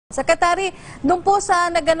Secretary, nung po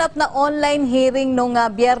sa naganap na online hearing nung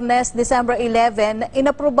Biyernes, December 11,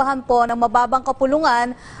 inaprubahan po ng mababang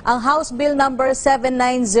kapulungan ang House Bill number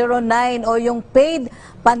 7909 o yung Paid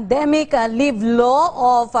Pandemic Leave Law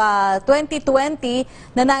of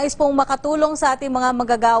 2020 na nais pong makatulong sa ating mga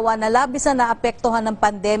manggagawa na labis na naapektuhan ng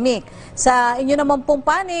pandemic. Sa inyo naman pong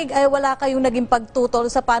panig ay wala kayong naging pagtutol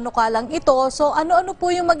sa panukalang ito. So ano-ano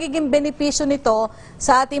po yung magiging benepisyo nito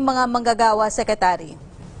sa ating mga manggagawa, Secretary?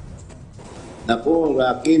 Naku,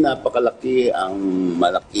 Rocky, napakalaki ang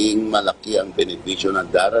malaki ang benepisyo na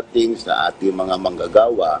darating sa ating mga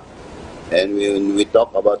manggagawa. And when we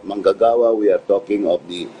talk about manggagawa, we are talking of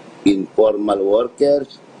the informal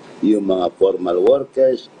workers, yung mga formal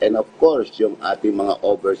workers, and of course, yung ating mga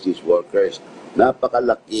overseas workers.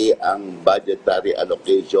 Napakalaki ang budgetary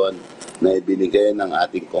allocation na ibinigay ng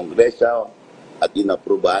ating Kongreso at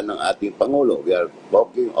inaprubahan ng ating Pangulo. We are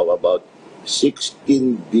talking of about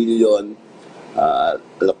 16 billion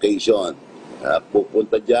allocation.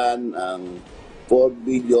 Pupunta dyan ang 4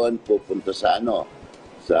 billion pupunta sa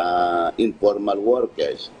sa informal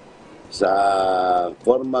workers. Sa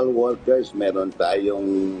formal workers meron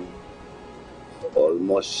tayong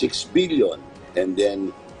almost 6 billion, and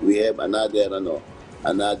then we have another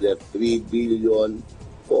 3 billion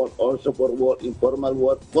also for formal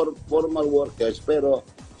workers, pero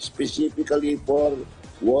specifically for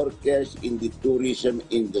workers in the tourism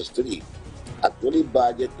industry. Actually,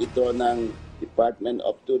 budget ito ng Department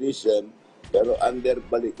of Tourism, pero under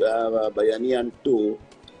Bayanihan 2,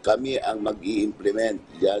 kami ang mag-i-implement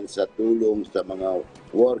yan sa tulong sa mga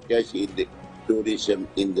workers in the tourism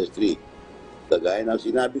industry. Kagaya ng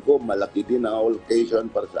sinabi ko, malaki din ang allocation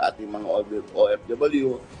para sa ating mga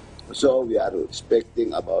OFW. So, we are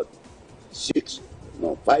expecting about 5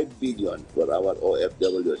 billion for our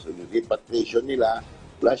OFW. So, yung repatriation nila,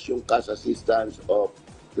 plus yung cash assistance of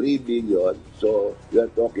 3 billion, so we are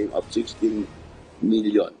talking of 16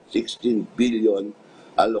 billion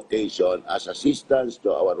allocation as assistance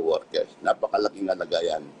to our workers. Napakalaking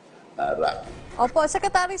alagayan, Rocky. Opo,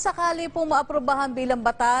 Secretary, sakali pong maaprubahan bilang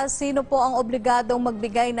batas, sino po ang obligadong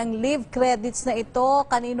magbigay ng leave credits na ito?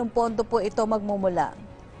 Kaninong pondo po ito magmumula?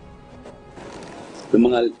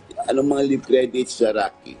 Anong mga leave credits,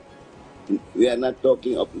 Rocky? We are not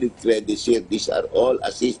talking of leave credits here. These are all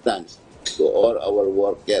assistance to all our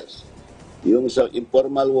workers. Yung sa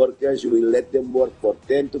informal workers, we will let them work for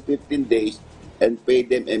 10 to 15 days and pay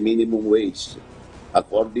them a minimum wage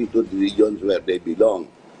according to the regions where they belong.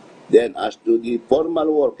 Then as to the formal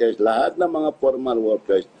workers, lahat ng mga formal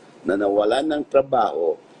workers na nawalan ng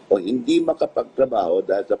trabaho o hindi makapagtrabaho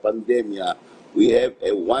dahil sa pandemya, we have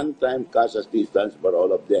a one-time cash assistance for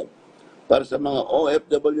all of them. Para sa mga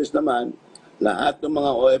OFWs naman, lahat ng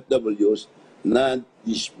mga OFWs na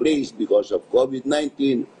displaced because of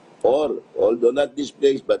COVID-19 or although not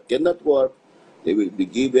displaced but cannot work, they will be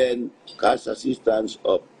given cash assistance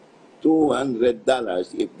of $200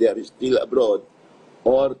 if they are still abroad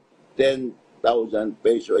or 10,000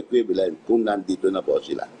 peso equivalent kung nandito na po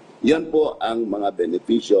sila. Yan po ang mga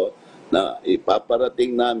benepisyo na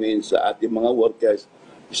ipaparating namin sa ating mga workers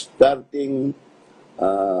starting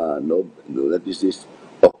this is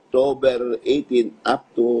October 18 up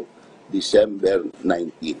to December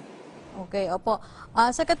 19. Okay, opo.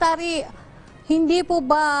 Secretary, hindi po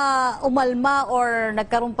ba umalma or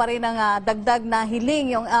nagkaroon pa rin ng dagdag na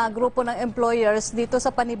hiling yung grupo ng employers dito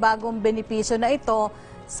sa panibagong benepisyo na ito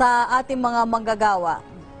sa ating mga manggagawa?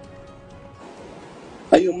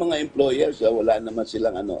 Ay, yung mga employers, wala naman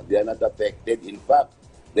silang they are not affected. In fact,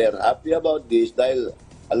 they're happy about this dahil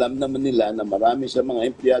alam naman nila na marami sa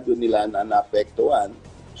mga empleyado nila na naapektuhan.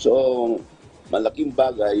 So, malaking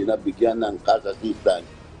bagay na bigyan ng cash assistance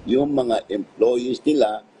yung mga employees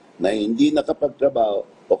nila na hindi nakapagtrabaho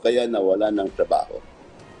o kaya nawala ng trabaho.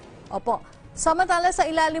 Opo. Samantala sa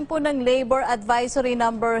ilalim po ng Labor Advisory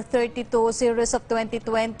number 32 series of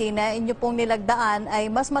 2020 na inyo pong nilagdaan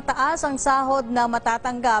ay mas mataas ang sahod na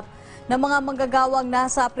matatanggap ng mga manggagawang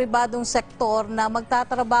nasa pribadong sektor na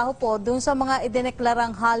magtatrabaho po dun sa mga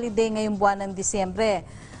idineklarang holiday ngayong buwan ng Disyembre.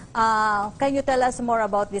 Can you tell us more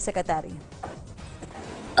about this, Secretary?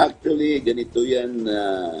 Actually, ganito yan,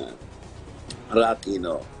 Rocky,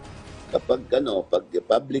 Kapag pag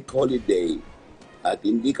public holiday at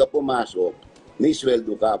hindi ka pumasok, may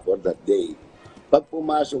sweldo ka for that day. Pag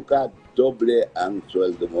pumasok ka, doble ang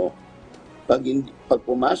sweldo mo. Pag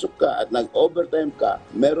pumasok ka at nag-overtime ka,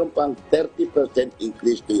 meron pang 30%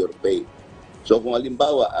 increase to your pay. So kung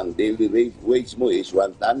halimbawa, ang daily wage mo is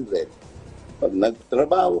 100. Pag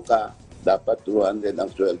nagtrabaho ka, dapat 200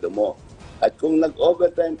 ang sweldo mo. At kung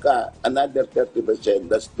nag-overtime ka, another 30%,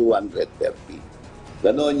 that's 230.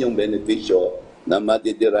 Ganon yung benepisyo na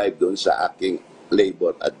madiderive doon sa aking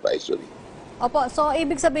labor advisory. Opo, so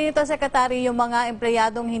ibig sabihin nito, Secretary, yung mga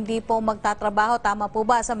empleyadong hindi po magtatrabaho, tama po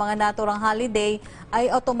ba, sa mga naturang holiday, ay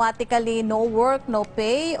automatically no work, no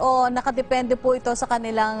pay, o nakadepende po ito sa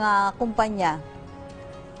kanilang kumpanya?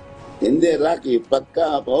 Hindi, Rocky,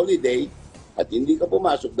 pagka holiday at hindi ka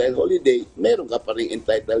pumasok dahil holiday, meron ka pa rin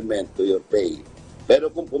entitlement to your pay. Pero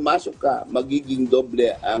kung pumasok ka, magiging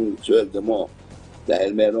doble ang sweldo mo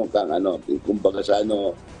dahil meron kang kumbaga sa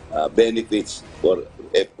benefits for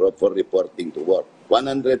reporting to work.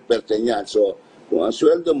 100% yan. So, kung ang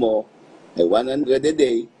sweldo mo ay 100 a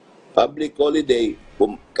day, public holiday,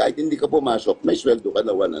 kahit hindi ka pumasok, may sweldo ka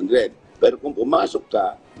na 100. Pero kung pumasok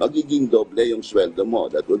ka, magiging doble yung sweldo mo.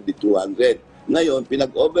 That would be 200. Ngayon,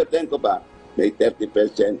 pinag-overtime ko pa, may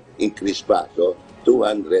 30% increase pa. So,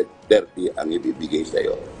 230 ang ibibigay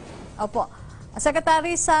sa'yo. Opo.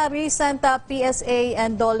 Secretary, sa recent PSA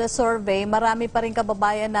and DOLE survey, marami pa rin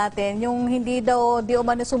kababayan natin yung hindi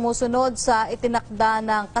umano sumusunod sa itinakda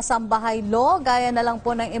ng kasambahay law, gaya na lang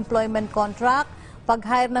po ng employment contract,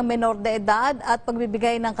 pag-hire ng menor de edad at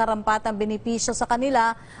pagbibigay ng karampatang benepisyo sa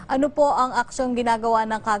kanila. Ano po ang aksyong ginagawa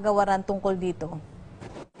ng kagawaran tungkol dito?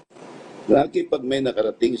 Lagi pag may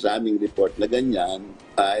nakarating sa aming report na ganyan,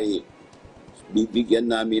 ay bibigyan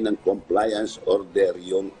namin ng compliance order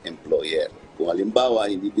yung employer. Kung halimbawa,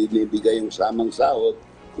 hindi binibigay yung tamang sahod,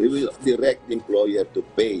 we will direct the employer to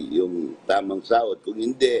pay yung tamang sahod. Kung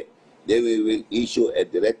hindi, then we will issue a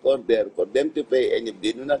direct order for them to pay, and if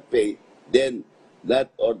they do not pay, then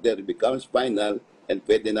that order becomes final and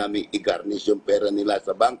pwede namin i-garnish yung pera nila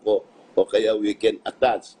sa bangko o kaya we can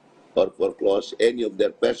attach or foreclose any of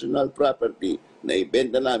their personal property na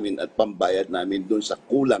ibenta namin at pambayad namin dun sa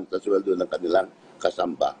kulang sa sweldo ng kanilang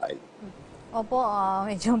kasambahay. Opo,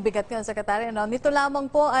 medyo bigat ka, Secretary. No? Nito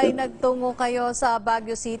lamang po ay nagtungo kayo sa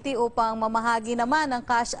Baguio City upang mamahagi naman ng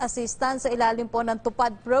cash assistance sa ilalim po ng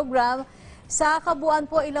TUPAD program. Sa kabuuan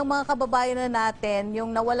po, ilang mga kababayan na natin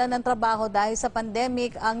yung nawalan ng trabaho dahil sa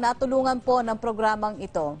pandemic ang natulungan po ng programang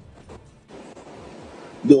ito?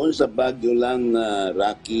 Doon sa Baguio lang,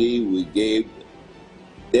 Rocky, we gave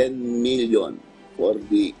 10 million for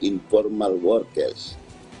the informal workers.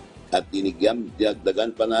 At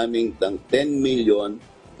dinagdagan pa namin ng 10 million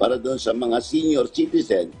para doon sa mga senior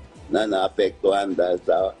citizen na naapektuhan dahil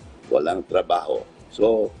sa walang trabaho.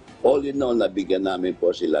 So, all in all, nabigyan namin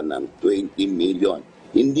po sila ng 20 million.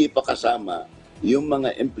 Hindi pa kasama yung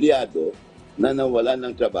mga empleyado na nawalan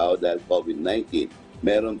ng trabaho dahil COVID-19.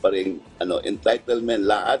 Meron pa rin entitlement.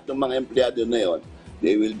 Lahat ng mga empleyado na yon,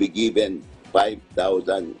 they will be given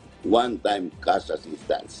 5,000 one-time cash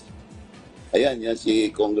assistance. Ayan, yan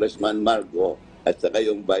si Congressman Margo at saka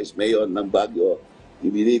yung Vice Mayor ng Baguio,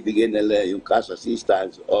 ibinibigyan nila yung cash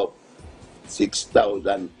assistance of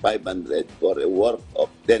 6,500 for a work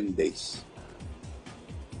of 10 days.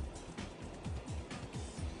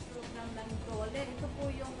 Ito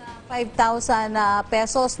po yung 5,000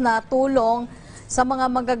 pesos na tulong sa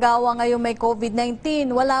mga manggagawa ngayong may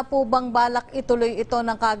COVID-19. Wala po bang balak ituloy ito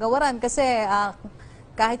ng kagawaran? Kasi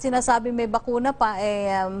kahit sinasabi may bakuna pa,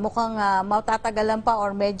 mukhang matatagalan pa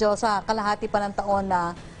or medyo sa kalahati pa ng taon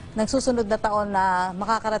na nagsusunod na taon na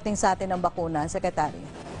makakarating sa atin ang bakuna, Secretary.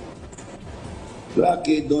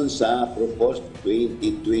 Lucky doon sa proposed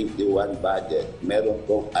 2021 budget, meron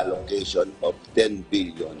pong allocation of 10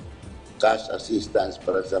 billion cash assistance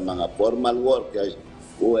para sa mga formal workers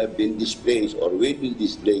who have been displaced or will be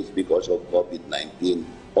displaced because of COVID-19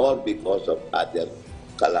 or because of other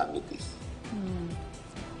calamities.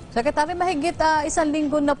 Secretary, mahigit 1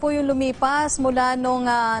 linggo na po yung lumipas mula nung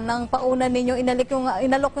nang pauna ninyo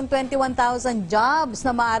inalok yung 21,000 jobs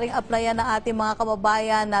na maaaring applyan ng ating mga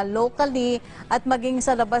kababayan na locally at maging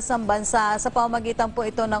sa labas ng bansa sa pamamagitan po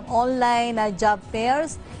ito ng online job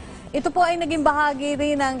fairs. Ito po ay naging bahagi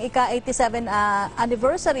rin ng ika-87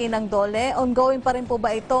 anniversary ng DOLE. Ongoing pa rin po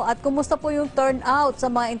ba ito? At kumusta po yung turnout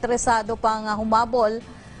sa mga interesado pang humabol?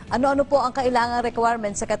 Ano-ano po ang kailangang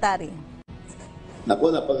requirements, Secretary?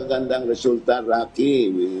 Naku, napakagandang resulta, Rocky.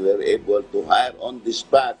 We were able to hire on the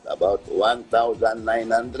spot about 1,900.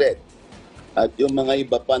 At yung mga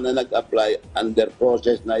iba pa na nag-apply, under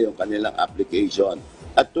process na yung kanilang application.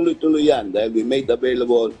 At tuloy-tuloy yan dahil we made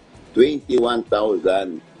available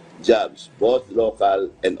 21,000 jobs, both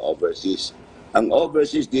local and overseas. Ang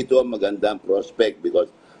overseas dito ang magandang prospect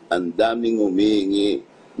because ang daming humihingi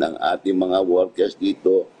ng ating mga workers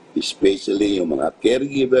dito, especially yung mga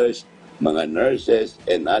caregivers, mga nurses,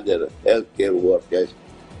 and other healthcare workers.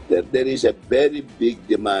 There is a very big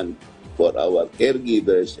demand for our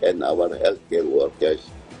caregivers and our healthcare workers,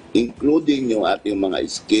 including yung ating mga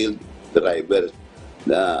skilled drivers.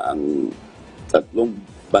 na ang tatlong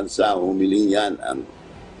bansa humiling yan, ang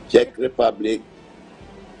Czech Republic,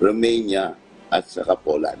 Romania, at saka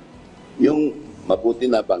Poland. Yung mabuti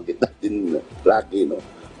na banggit natin, Rocky, no?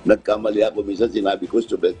 Nagkamali ako minsan, sinabi ko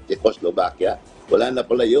Czechoslovakia. Wala na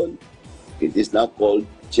pala yun. It is now called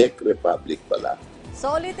Czech Republic pala.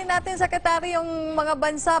 So ulitin natin, Secretary, yung mga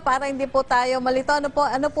bansa para hindi po tayo malito.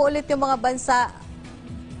 Ano po ulit yung mga bansa?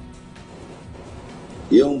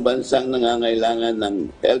 Yung bansang nangangailangan ng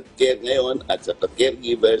healthcare ngayon at sa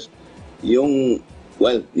caregivers, yung,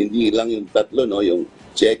 well, hindi lang yung tatlo, no? Yung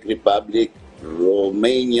Czech Republic,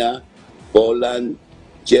 Romania, Poland,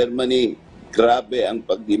 Germany. Grabe ang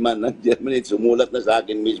pagdiman ng Germany. Sumulat na sa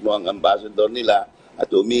akin mismo ang ambassador nila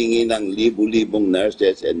at humingi ng libu-libong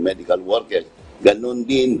nurses and medical workers. Ganon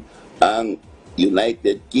din ang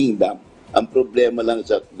United Kingdom. Ang problema lang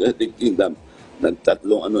sa United Kingdom,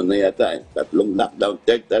 tatlong tatlong lockdown,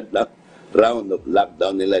 third round of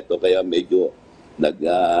lockdown nila ito. Kaya medyo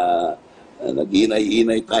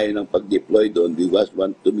naghinay-hinay tayo ng pag-deploy doon. We just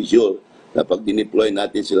want to be sure na pag dineploy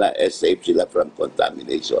natin sila, safe sila from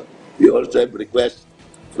contamination. We also have requests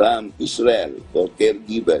from Israel for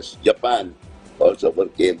caregivers, Japan also for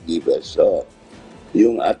caregivers. So,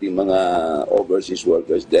 yung ating mga overseas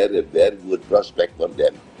workers, they're a very good prospect for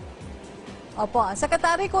them. Opo.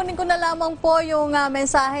 Secretary, kunin ko na lamang po yung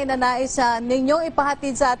mensahe na nais ninyong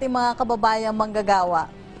ipahatid sa ating mga kababayang manggagawa.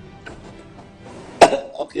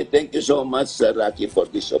 Okay, thank you so much, Rocky, for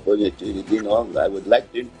this opportunity. I would like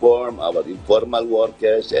to inform our informal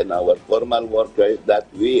workers and our formal workers that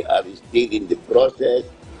we are still in the process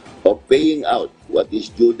of paying out what is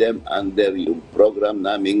due them under yung program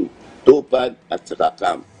naming Tupad at saka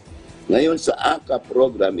Camp. Ngayon sa ACA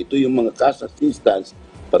program, ito yung mga cash assistance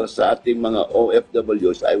para sa ating mga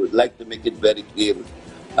OFWs. I would like to make it very clear,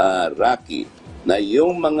 Rocky, na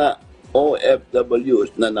yung mga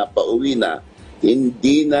OFWs na napauwi na,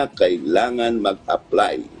 hindi na kailangan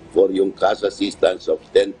mag-apply for yung cash assistance of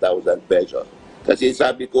 10,000 pesos. Kasi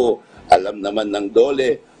sabi ko, alam naman ng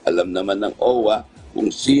DOLE, alam naman ng OWA, kung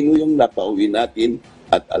sino yung napauwi natin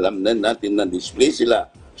at alam na natin na display sila.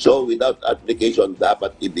 So without application,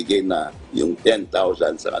 dapat ibigay na yung 10,000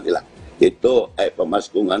 sa kanila. Ito ay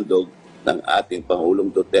pamaskong handog ng ating Pangulong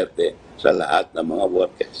Duterte sa lahat ng mga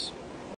workers.